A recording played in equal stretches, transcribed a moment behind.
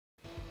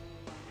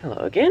Hello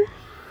again.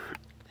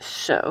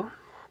 So,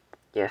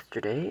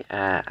 yesterday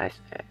I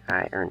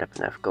earned up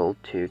enough gold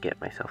to get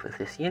myself a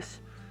thusius.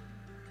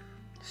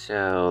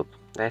 So,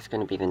 that's going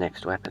to be the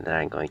next weapon that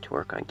I'm going to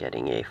work on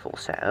getting a full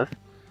set of.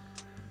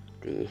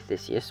 The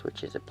thusius,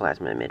 which is a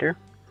plasma emitter.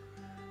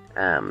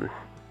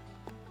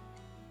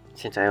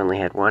 Since I only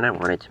had one, I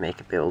wanted to make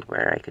a build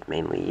where I could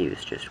mainly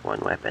use just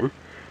one weapon.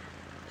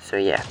 So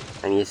yeah,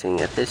 I'm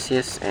using a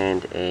thusius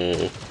and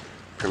a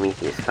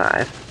Prometheus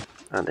 5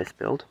 on this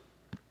build,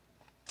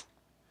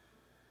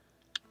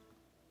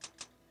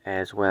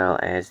 as well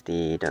as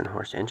the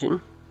Dunhorse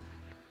engine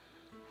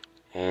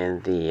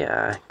and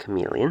the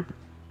chameleon.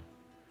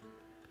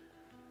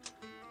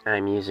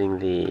 I'm using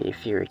the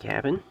Fury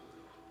cabin,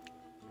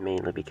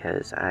 mainly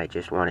because I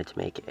just wanted to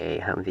make a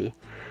Humvee.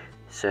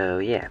 So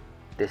yeah,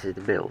 this is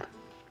the build.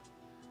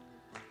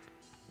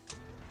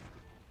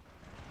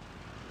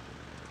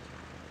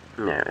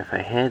 Now, if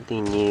I had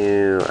the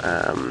new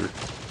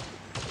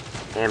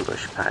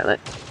ambush pilot,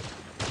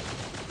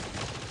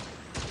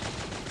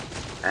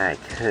 I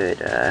could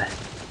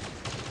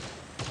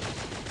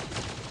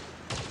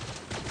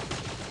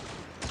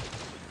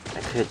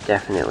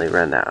definitely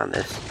run that on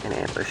this in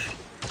ambush.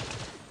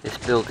 This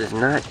build does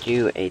not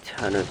do a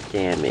ton of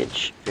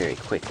damage very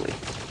quickly,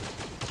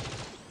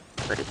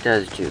 but it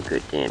does do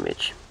good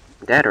damage.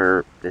 That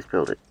or this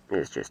build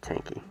is just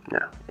tanky.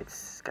 No,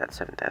 it's got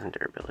 7,000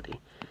 durability.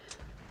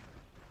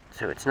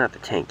 So it's not the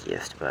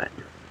tankiest, but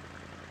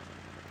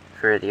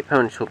for the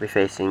opponents we'll be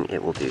facing,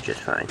 it will do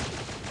just fine.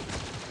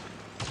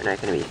 We're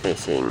not going to be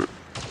facing,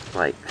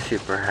 like,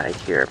 super high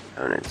tier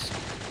opponents.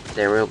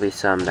 There will be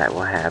some that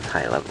will have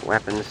high level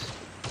weapons.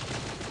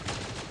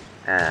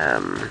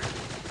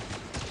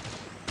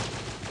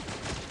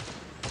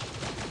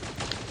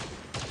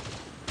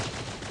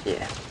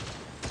 Yeah.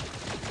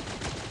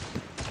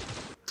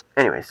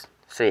 Anyways,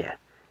 so yeah,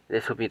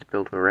 this will be the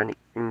build we're running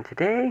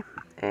today,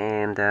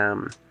 and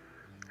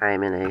I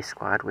am in a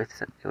squad with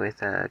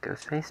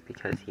Ghostface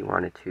because he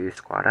wanted to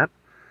squad up.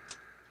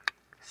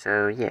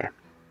 So yeah,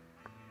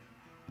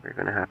 we're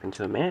gonna hop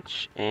into a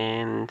match,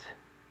 and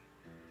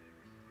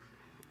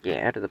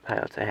yeah, out of the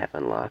pilots I have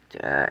unlocked,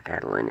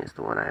 Adeline is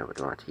the one I would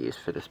want to use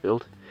for this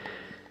build.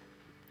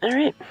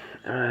 Alright,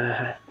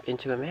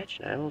 into a match,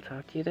 and I will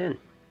talk to you then.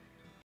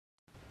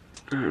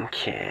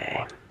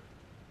 Okay.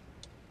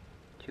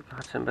 2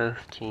 bots on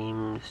both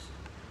teams,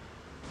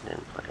 then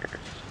players.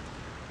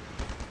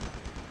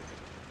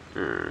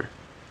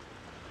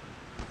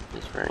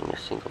 He's running a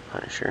single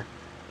Punisher.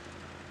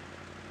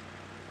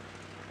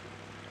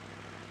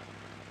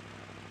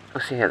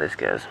 We'll see how this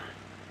goes.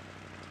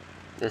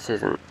 This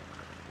isn't,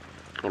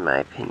 in my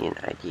opinion,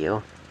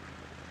 ideal.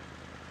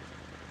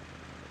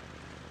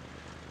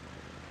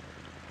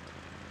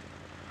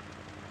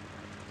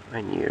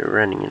 When you're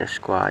running in a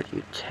squad,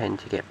 you tend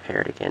to get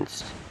paired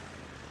against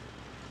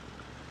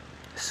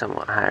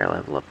somewhat higher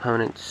level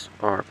opponents,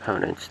 or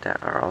opponents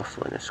that are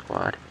also in a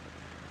squad.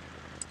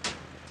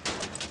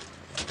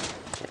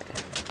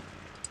 Okay.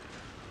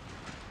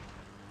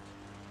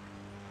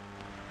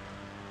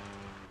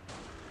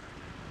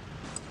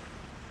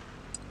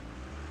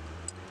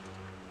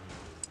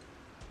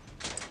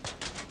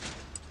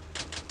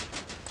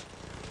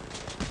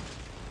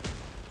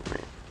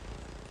 Right.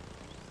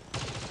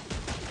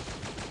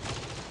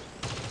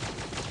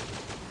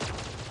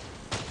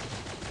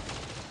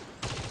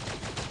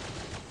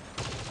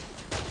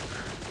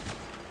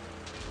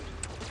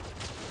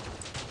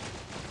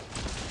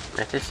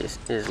 This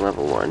is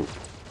level 1.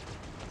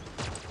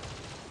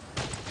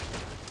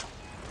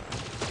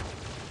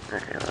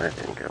 Okay, well that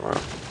didn't go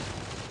well.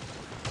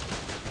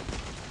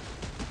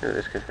 Oh,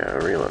 this guy's got a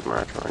reload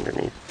module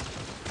underneath.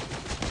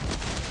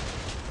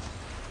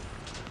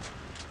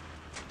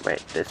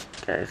 Wait, this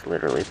guy's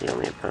literally the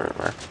only opponent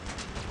left.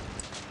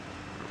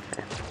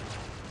 Okay.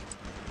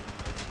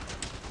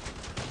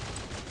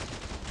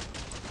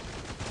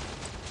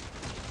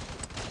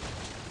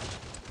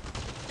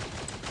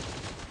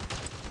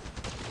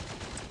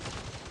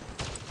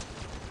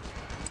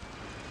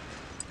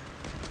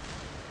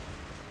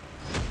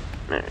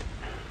 Alright.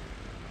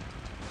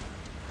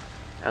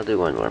 I'll do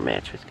one more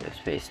match with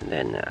Ghostface, and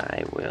then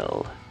I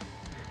will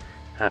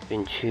hop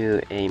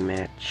into a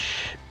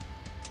match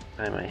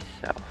by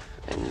myself,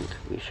 and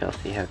we shall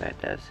see how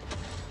that does.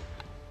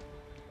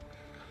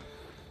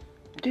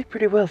 Did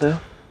pretty well, though.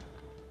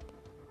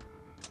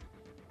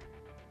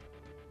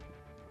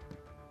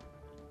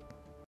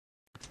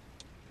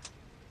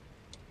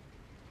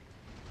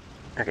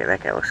 Okay,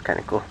 that guy looks kind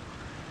of cool.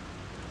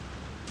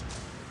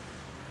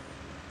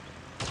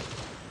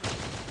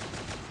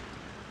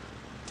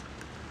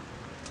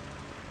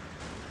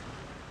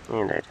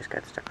 And I just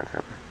got stuck on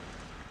something.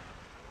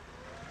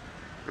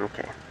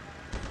 Okay.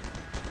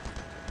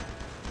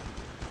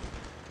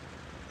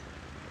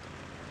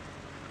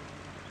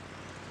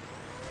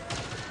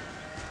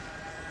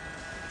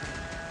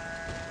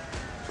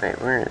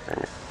 Wait, where is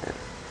it?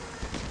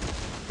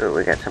 Oh,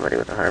 we got somebody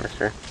with a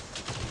harvester.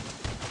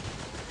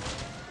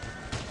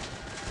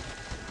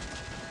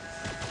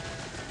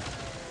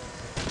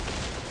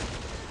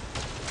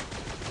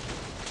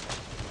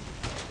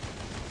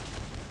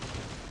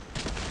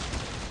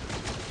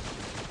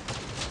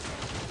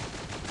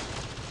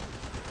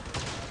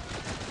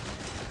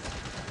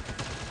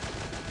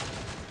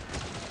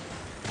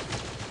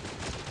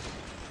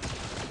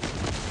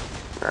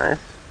 Nice.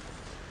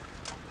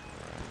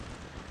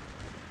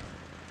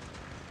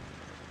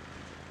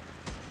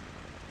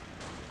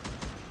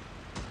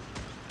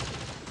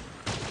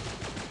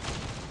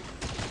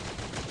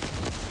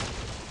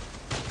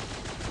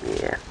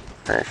 Yeah,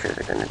 I'm sure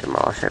they're gonna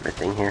demolish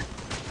everything here.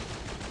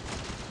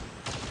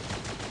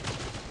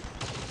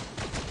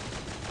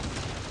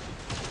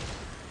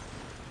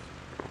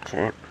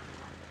 Okay.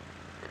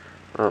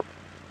 Well,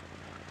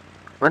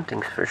 one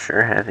thing's for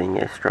sure, having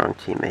a strong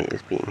teammate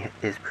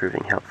is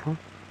proving helpful.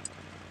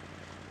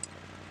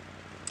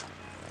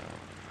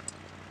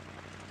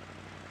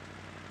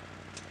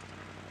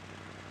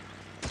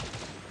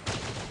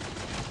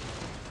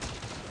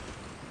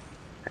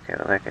 Okay,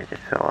 well that guy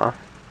just fell off.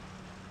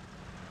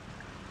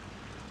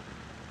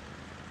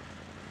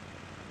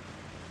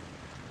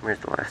 Where's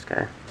the last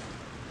guy?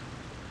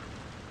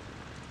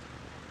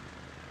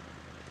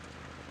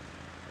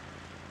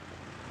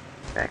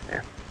 Back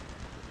there.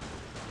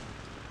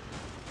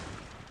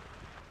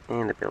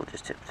 And the build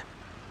just tipped.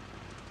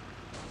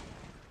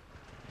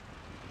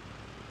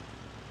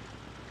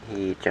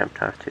 He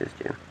jumped off to his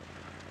doom.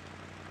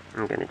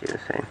 I'm gonna do the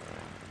same.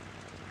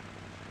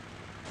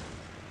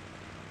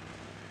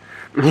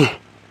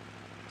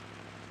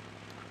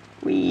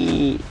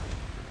 Wee.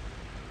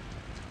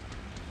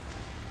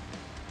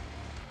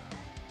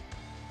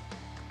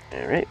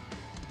 Alright.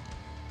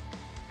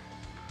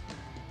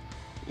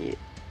 Yeah,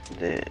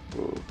 that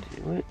will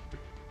do it.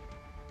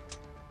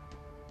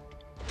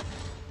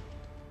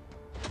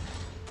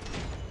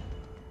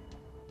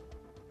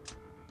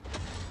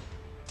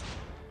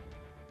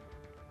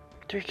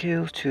 Three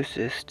kills, 2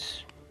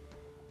 assists,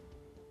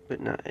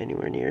 but not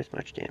anywhere near as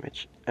much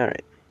damage.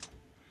 Alright.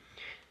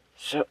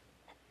 So,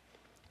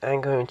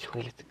 I'm going to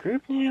leave the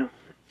group now,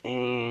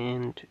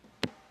 and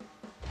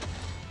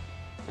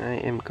I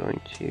am going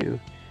to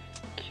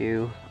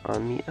queue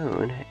on my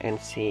own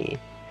and see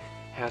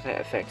how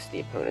that affects the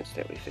opponents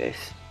that we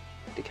face,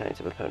 the kinds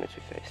of opponents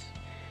we face.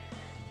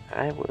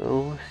 I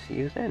will see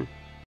you then.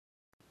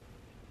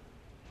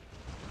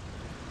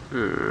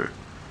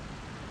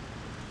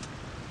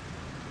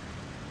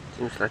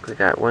 Seems like we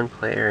got one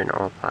player in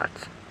all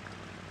pots.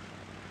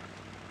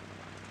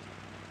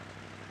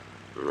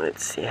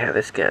 Let's see how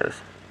this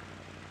goes.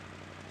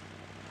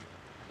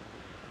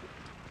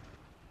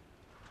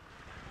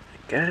 I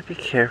gotta be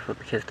careful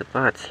because the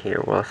bots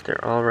here, whilst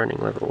they're all running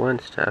level 1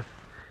 stuff,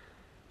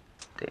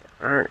 they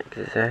aren't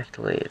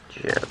exactly a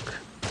joke.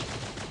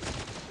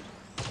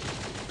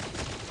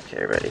 Okay,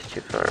 everybody's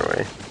too far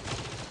away.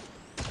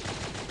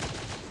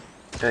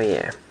 Oh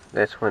yeah,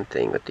 that's one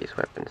thing with these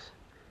weapons.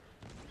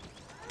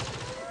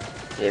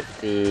 If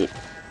the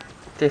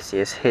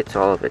thusius hits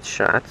all of its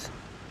shots,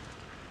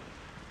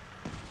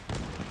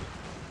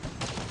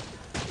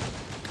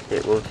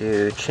 it will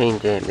do chain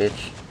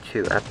damage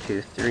to up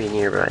to 3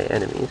 nearby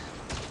enemies.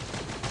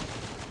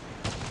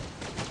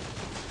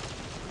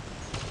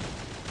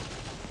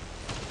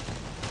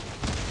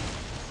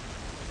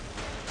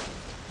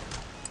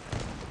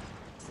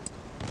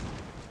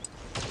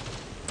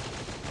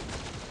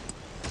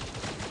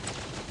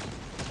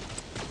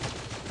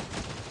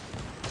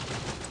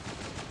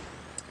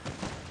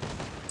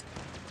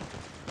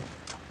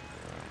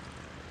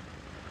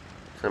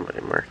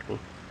 Somebody marked me.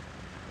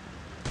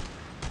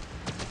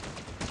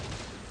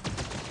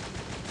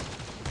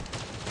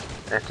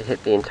 I have to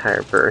hit the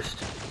entire burst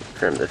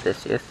from the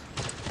thusius,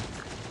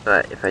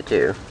 but if I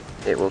do,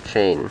 it will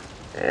chain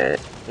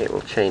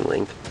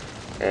link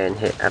and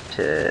hit up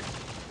to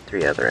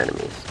 3 other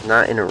enemies.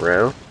 Not in a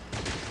row.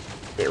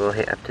 It will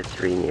hit up to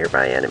 3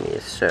 nearby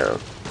enemies, so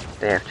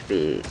they have to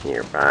be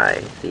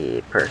nearby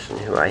the person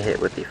who I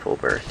hit with the full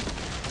burst.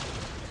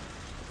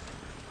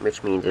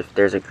 Which means if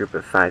there's a group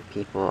of 5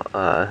 people,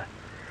 I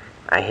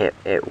hit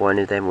one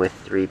of them with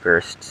 3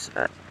 bursts,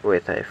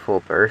 with a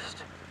full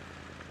burst.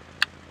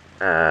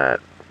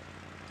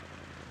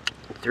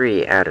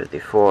 3 out of the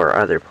 4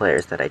 other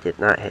players that I did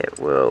not hit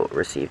will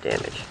receive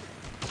damage.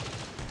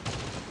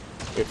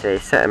 It's a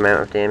set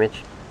amount of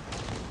damage,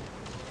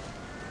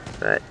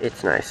 but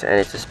it's nice, and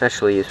it's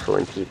especially useful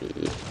in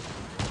PvE.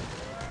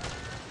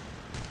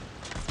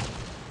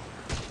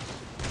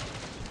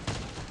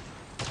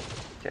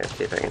 Okay, let's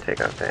see if I can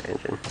take off that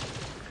engine.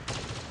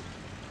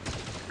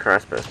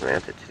 Crossbow's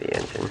mounted to the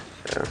engine,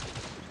 so...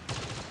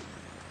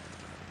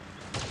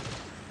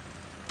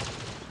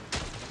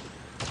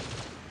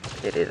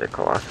 It is a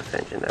Colossus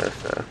engine though,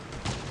 so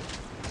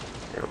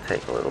it'll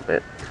take a little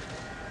bit.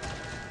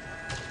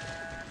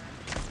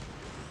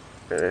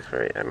 But this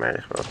rate, I might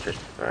as well just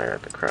fire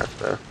out the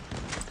crossbow.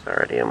 It's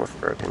already almost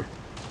broken.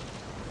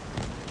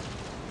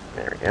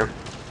 There we go.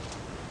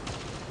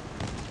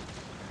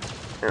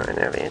 Oh, and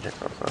now the engine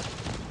falls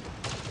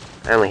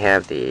off. I only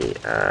have the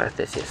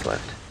thusius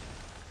left.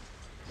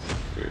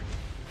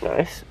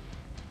 Nice.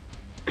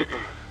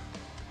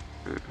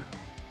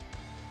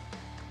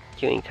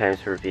 Queuing times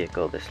per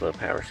vehicle, this low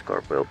power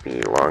score will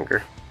be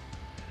longer.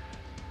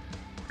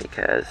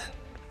 Because,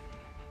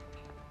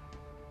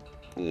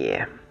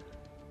 yeah,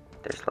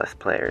 there's less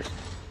players.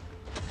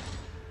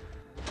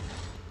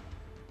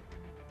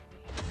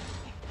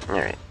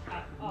 Alright.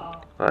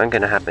 Well, I'm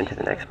gonna hop into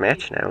the next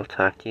match, and I will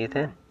talk to you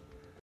then.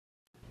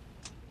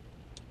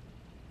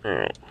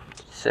 Alright,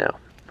 so,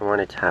 I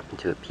wanted to hop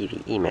into a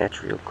PvE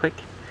match real quick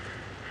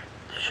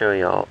to show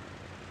y'all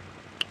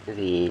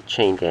the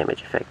chain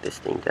damage effect this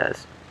thing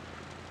does.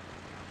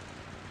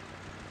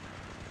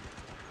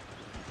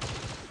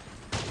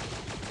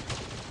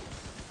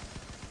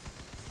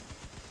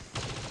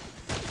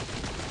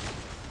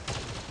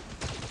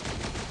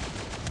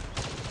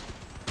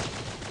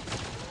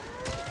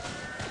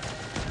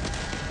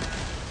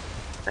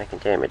 I can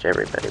damage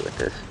everybody with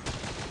this.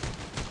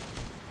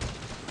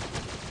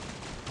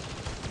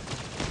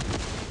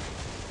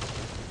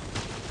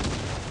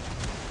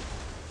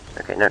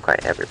 Okay, not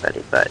quite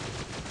everybody, but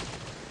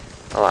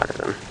a lot of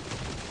them.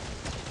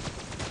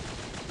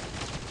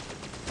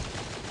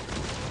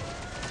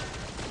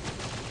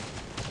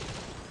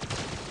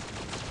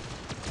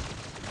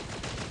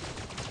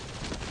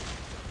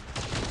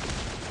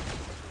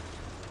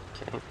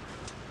 Okay.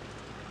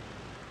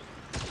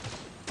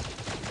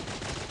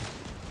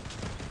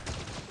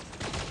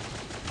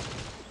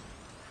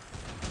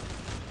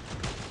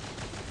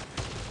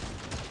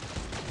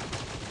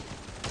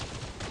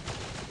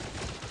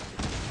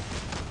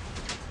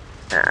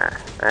 Ah,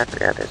 I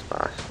forgot this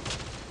boss.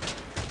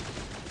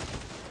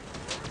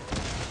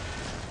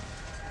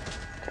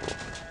 Dang it.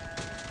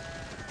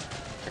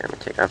 Okay, I'm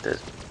gonna take off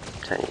those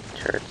tiny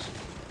turrets.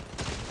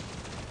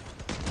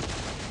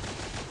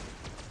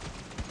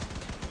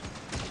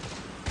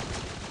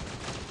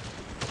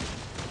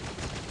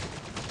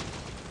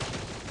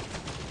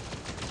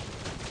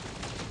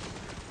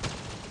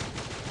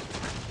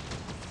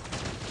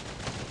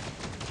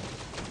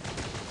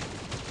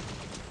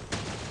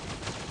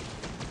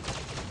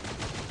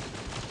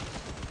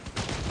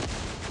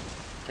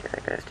 Okay,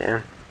 that guy's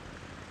down.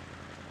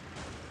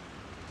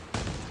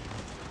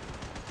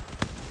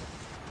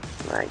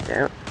 Lagged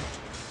out.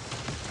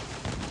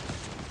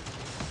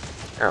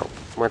 Oh,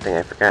 one thing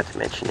I forgot to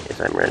mention is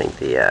I'm running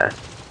the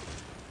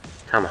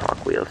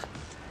tomahawk wheels.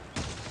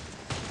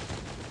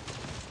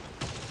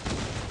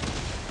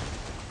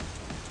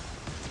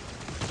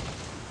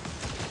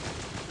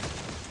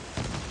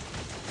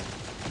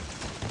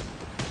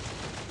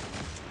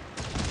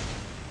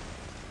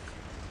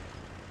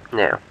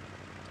 Now,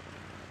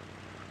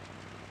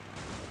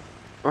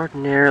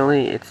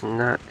 ordinarily it's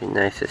not the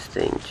nicest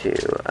thing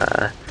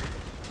to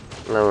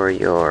lower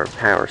your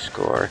power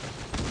score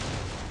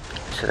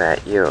so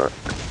that you're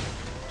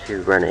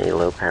to run a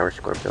low power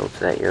score build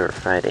so that you're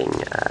fighting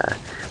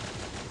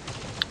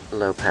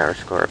low power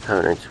score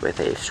opponents with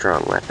a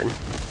strong weapon.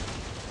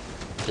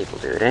 People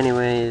do it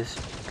anyways,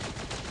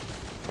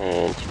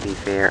 and to be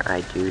fair,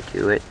 I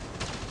do it.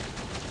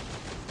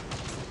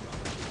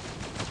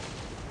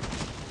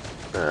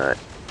 But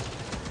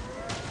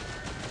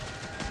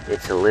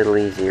it's a little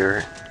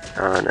easier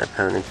on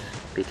opponents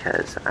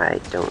because I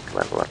don't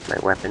level up my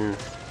weapons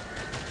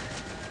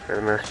for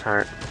the most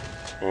part,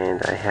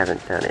 and I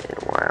haven't done it in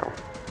a while.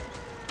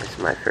 This is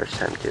my first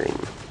time doing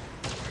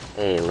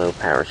a low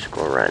power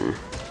score run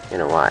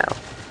in a while.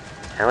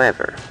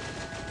 However,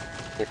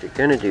 if you're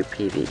going to do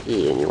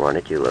PvE and you want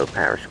to do low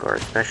power score,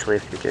 especially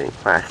if you're doing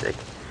plastic,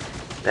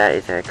 that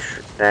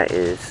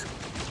is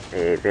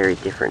a very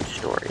different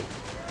story.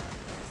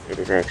 It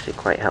is actually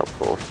quite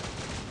helpful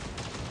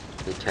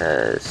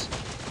because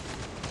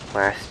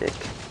plastic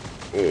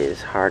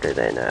is harder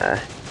than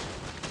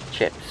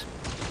chips,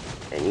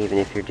 and even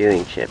if you're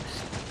doing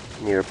chips,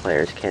 newer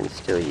players can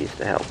still use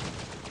the help.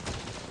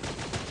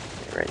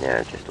 Okay, right now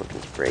I'm just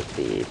looking to break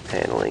the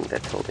paneling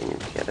that's holding it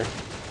together.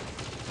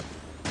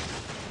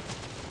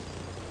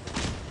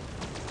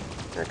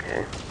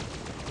 Okay.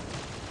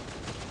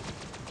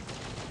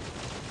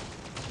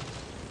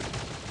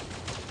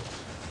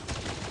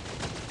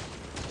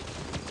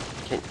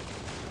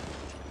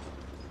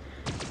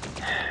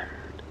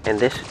 And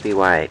this would be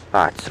why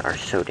bots are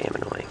so damn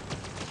annoying.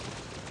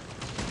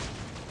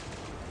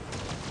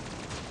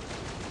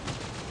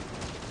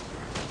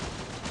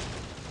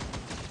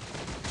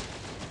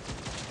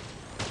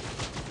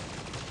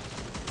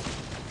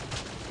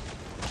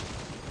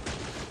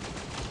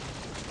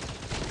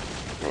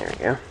 There we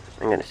go.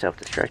 I'm going to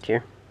self-destruct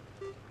here.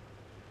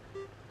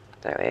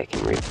 That way I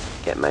can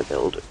get my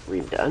build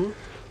redone.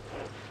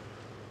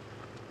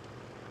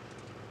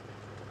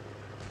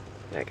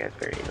 That guy's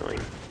very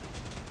annoying.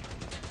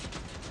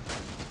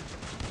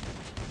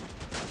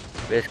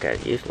 This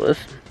guy's useless.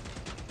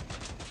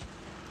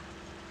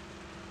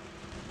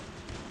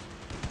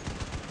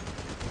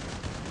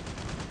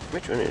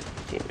 Which one is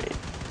the teammate?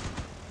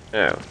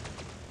 Oh,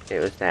 it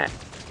was that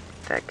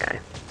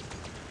guy.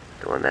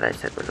 The one that I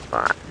said was a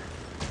bot.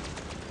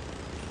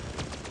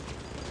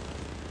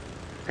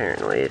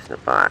 Apparently it's a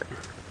bot.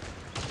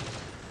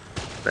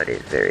 But he's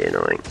very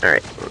annoying.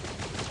 Alright.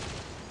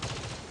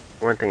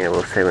 One thing I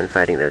will say when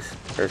fighting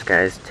those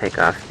guys, take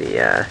off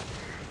the,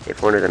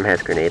 if one of them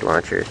has grenade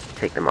launchers,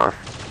 take them off.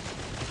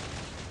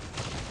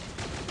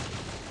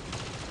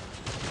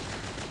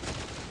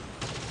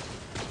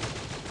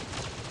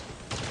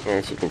 And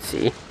as you can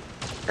see,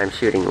 I'm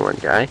shooting one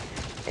guy,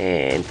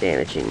 and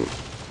damaging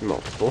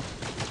multiple.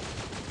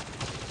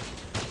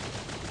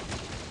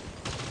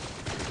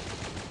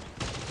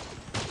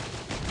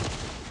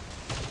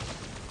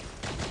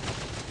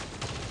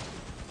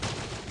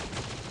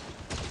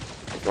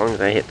 As long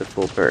as I hit the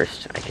full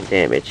burst, I can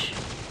damage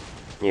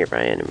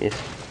nearby enemies.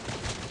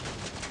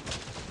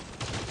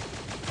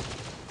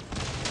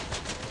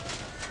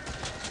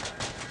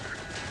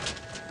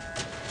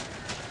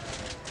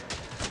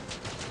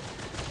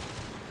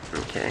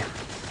 Okay.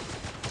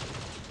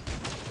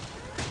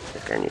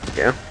 This guy needs to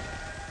go.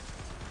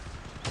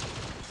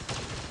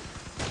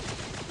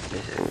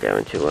 This isn't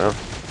going too well.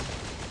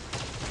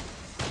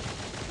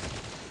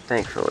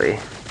 Thankfully,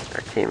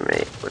 our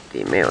teammate with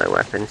the melee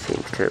weapon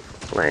seems to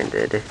have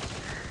landed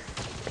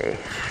a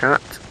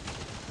shot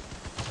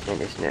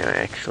and is now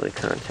actually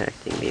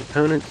contacting the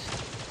opponents,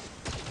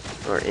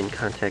 or in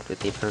contact with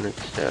the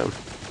opponents, so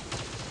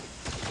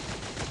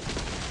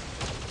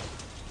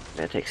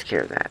that takes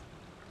care of that.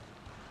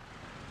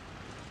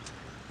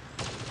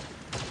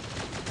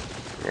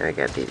 Now I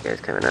got these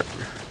guys coming up.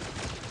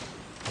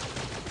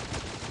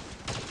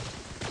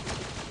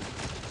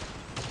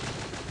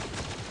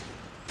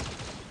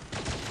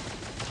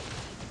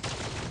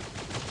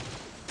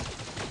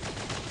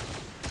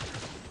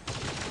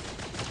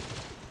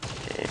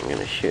 Okay, I'm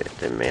gonna shoot at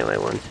the melee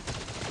ones.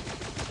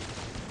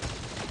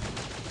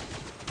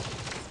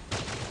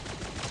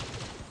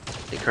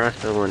 The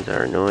crossbow ones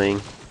are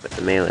annoying, but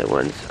the melee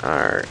ones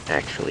are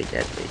actually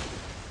deadly.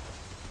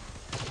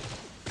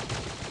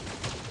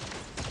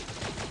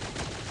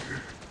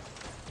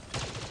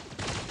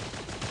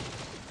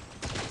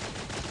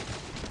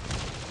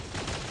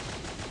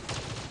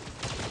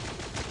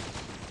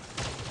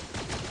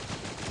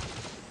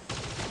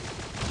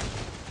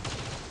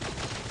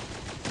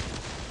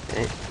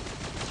 Okay.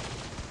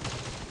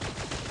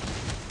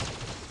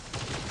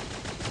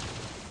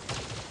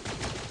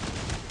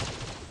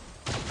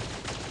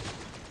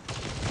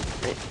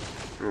 Right.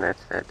 And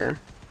that's that done.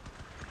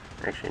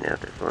 Actually, no,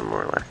 there's one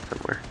more left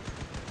somewhere.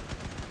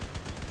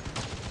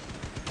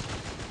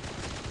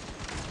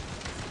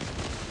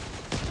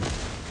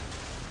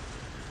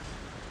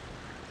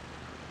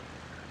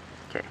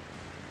 Okay.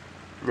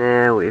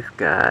 Now we've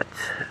got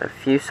a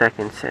few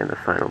seconds and the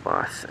final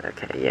boss.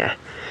 Okay, yeah.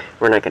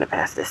 We're not gonna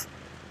pass this.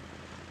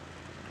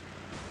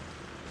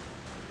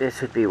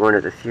 This would be one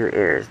of the few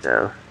areas,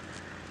 though,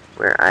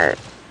 where I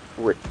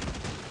would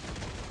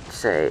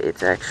say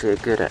it's actually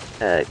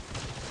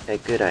a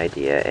good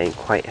idea and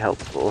quite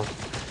helpful,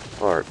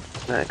 or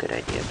not a good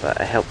idea, but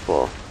a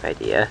helpful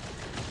idea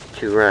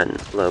to run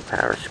low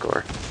power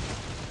score.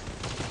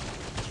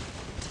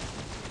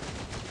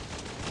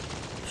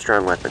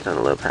 Strong weapons on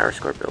a low power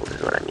score build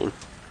is what I mean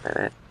by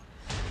that.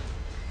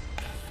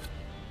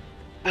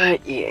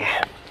 But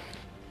yeah.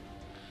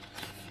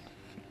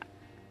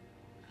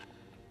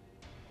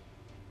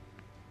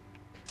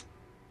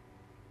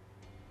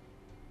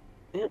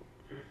 Yep.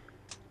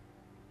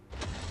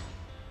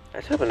 I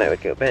was hoping that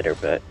would go better,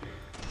 but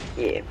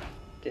yeah,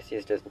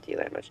 thusius doesn't deal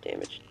that much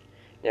damage.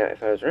 Now,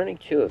 if I was running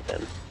two of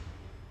them,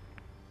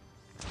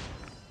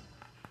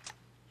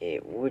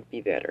 it would be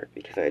better,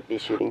 because I'd be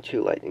shooting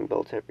 2 lightning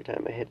bolts every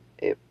time I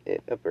hit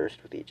a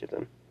burst with each of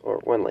them, or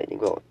 1 lightning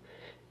bolt.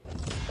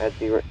 I'd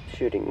be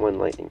shooting 1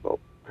 lightning bolt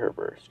per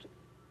burst.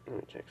 Let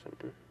me check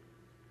something.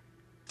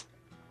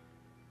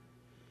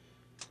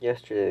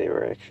 Yesterday they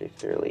were actually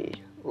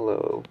fairly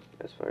low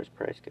as far as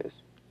price goes.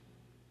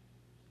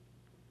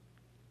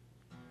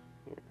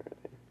 Where are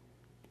they?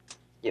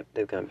 Yep,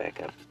 they've gone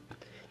back up.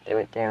 They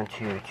went down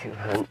to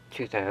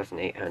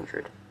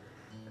 2,800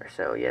 or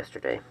so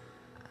yesterday.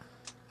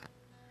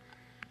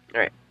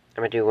 Alright,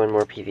 I'm gonna do one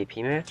more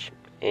PvP match,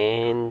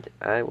 and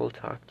I will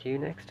talk to you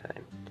next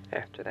time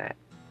after that.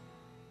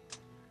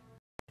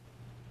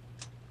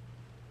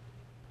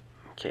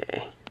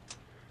 Okay.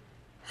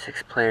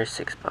 6 players,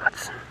 6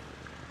 bots.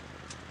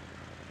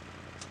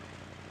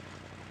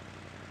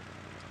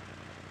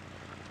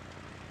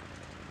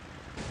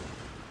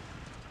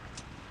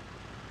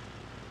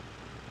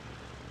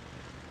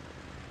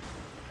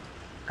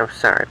 I'm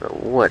sorry,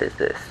 but what is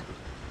this?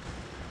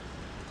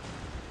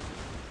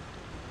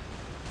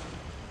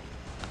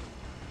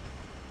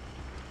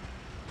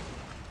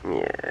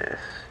 Yes.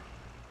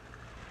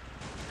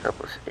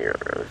 Helpless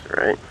arrows,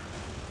 right?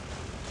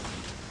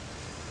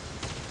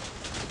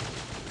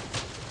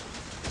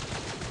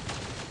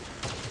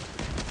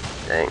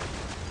 Dang.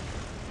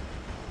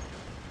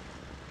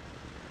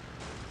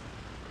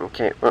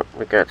 Okay, well,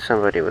 we got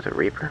somebody with a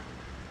Reaper.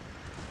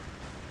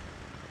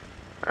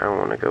 I don't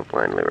want to go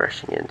blindly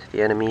rushing into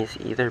the enemies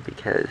either,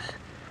 because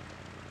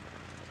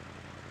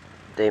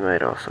they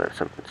might also have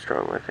something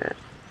strong with it.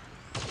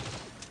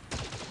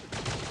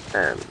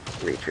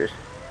 Reachers.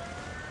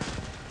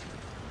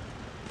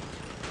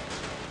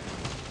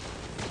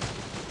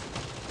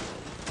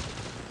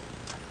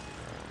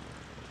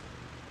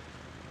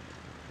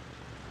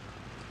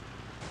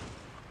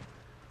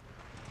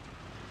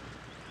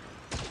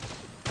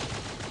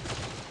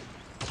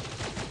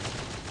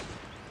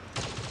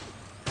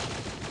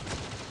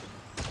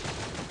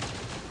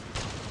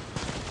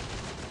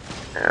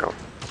 Ow.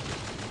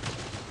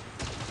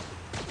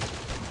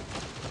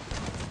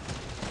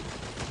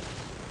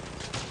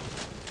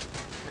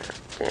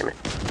 Damn it.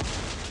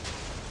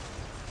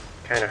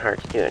 Kinda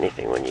hard to do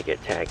anything when you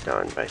get tagged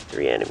on by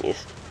 3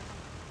 enemies.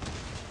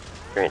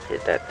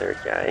 Granted, that third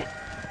guy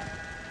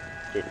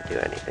didn't do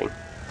anything.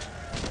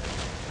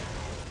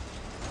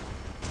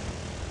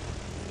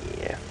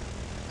 Yeah.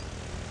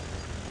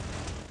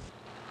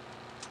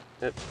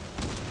 Oops.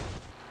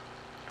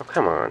 Oh,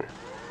 come on.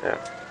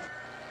 Oh.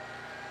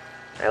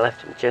 I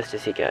left him just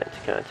as he got into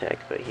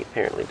contact, but he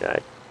apparently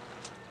died.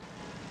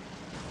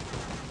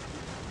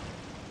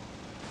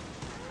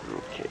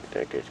 Okay,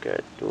 that guy's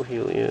got dual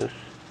Helios.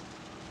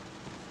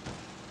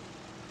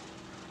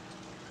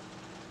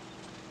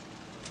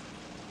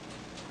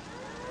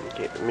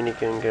 Okay, the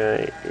minigun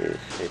guy is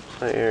a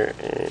player,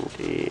 and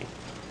the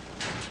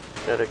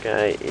other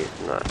guy is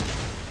not.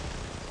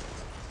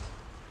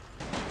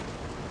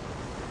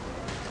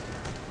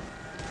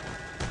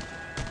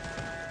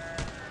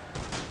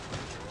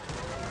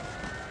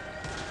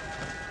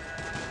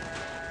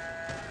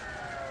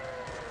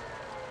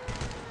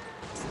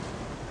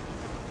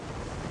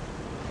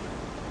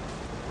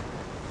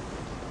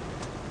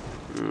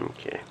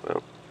 Okay,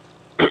 well,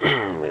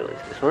 we'll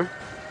lose this one.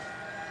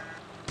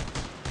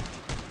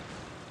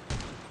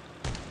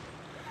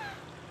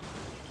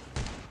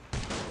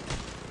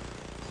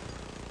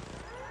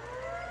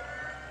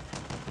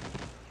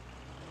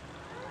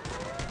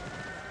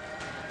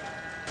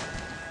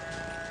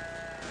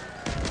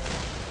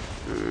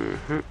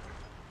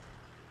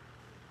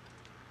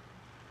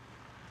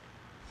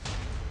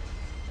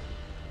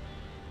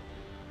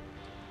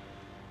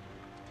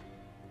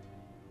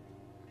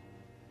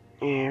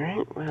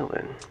 Alright, well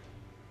then.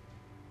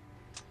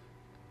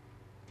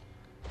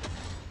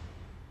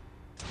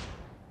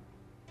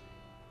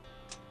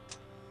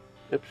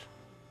 Oops.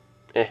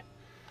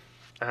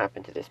 I'll hop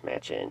into this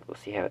match and we'll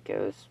see how it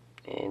goes.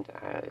 And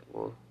I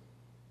will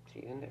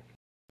see you in there.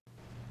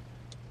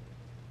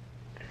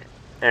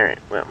 Alright,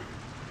 well.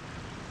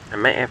 I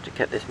might have to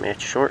cut this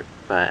match short,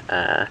 but,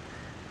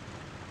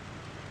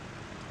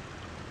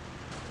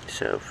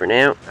 so for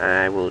now,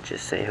 I will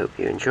just say hope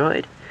you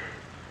enjoyed.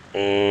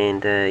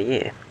 And,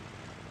 yeah.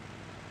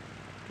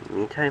 In the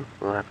meantime,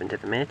 we'll hop into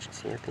the match and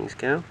see how things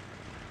go.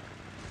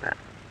 But,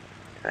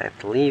 if I have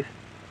to leave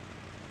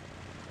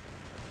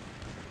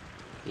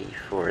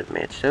before the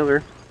match is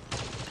over,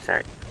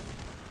 sorry.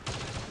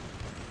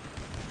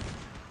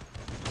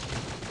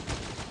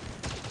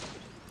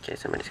 Okay,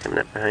 somebody's coming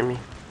up behind me.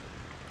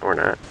 Or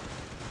not.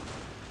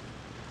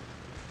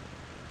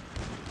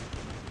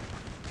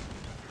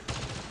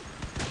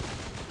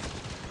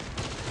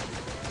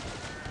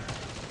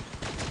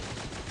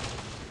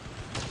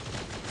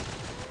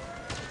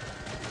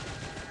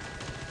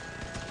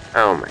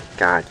 Oh my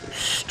god, you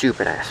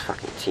stupid ass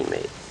fucking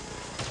teammate.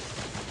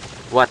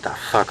 What the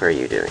fuck are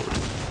you doing?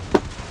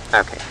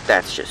 Okay,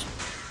 that's just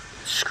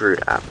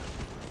screwed up.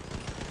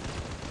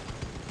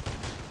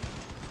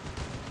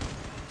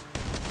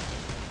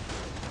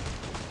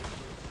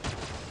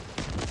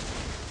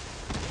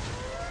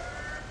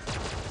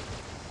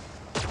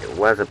 It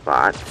was a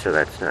bot, so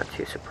that's not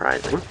too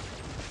surprising.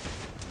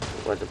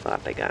 It was a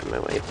bot that got in my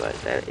way, but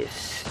that is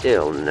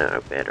still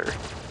no better.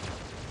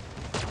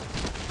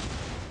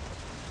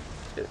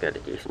 Still got a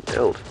decent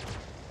build.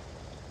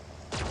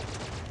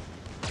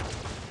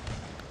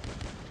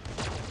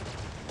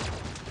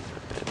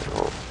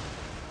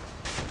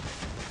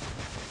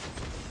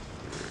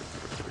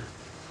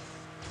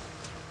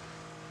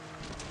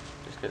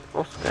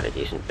 Also got a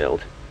decent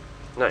build.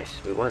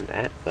 Nice, we won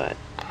that, but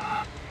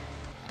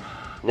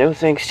no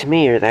thanks to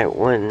me or that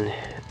one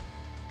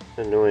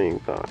annoying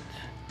bot.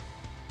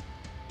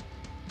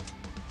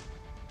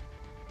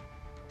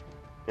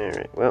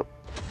 Alright, well,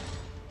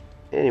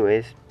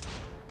 anyways,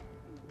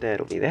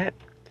 that'll be that.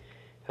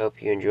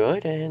 Hope you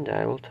enjoyed, and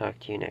I will talk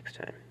to you next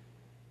time.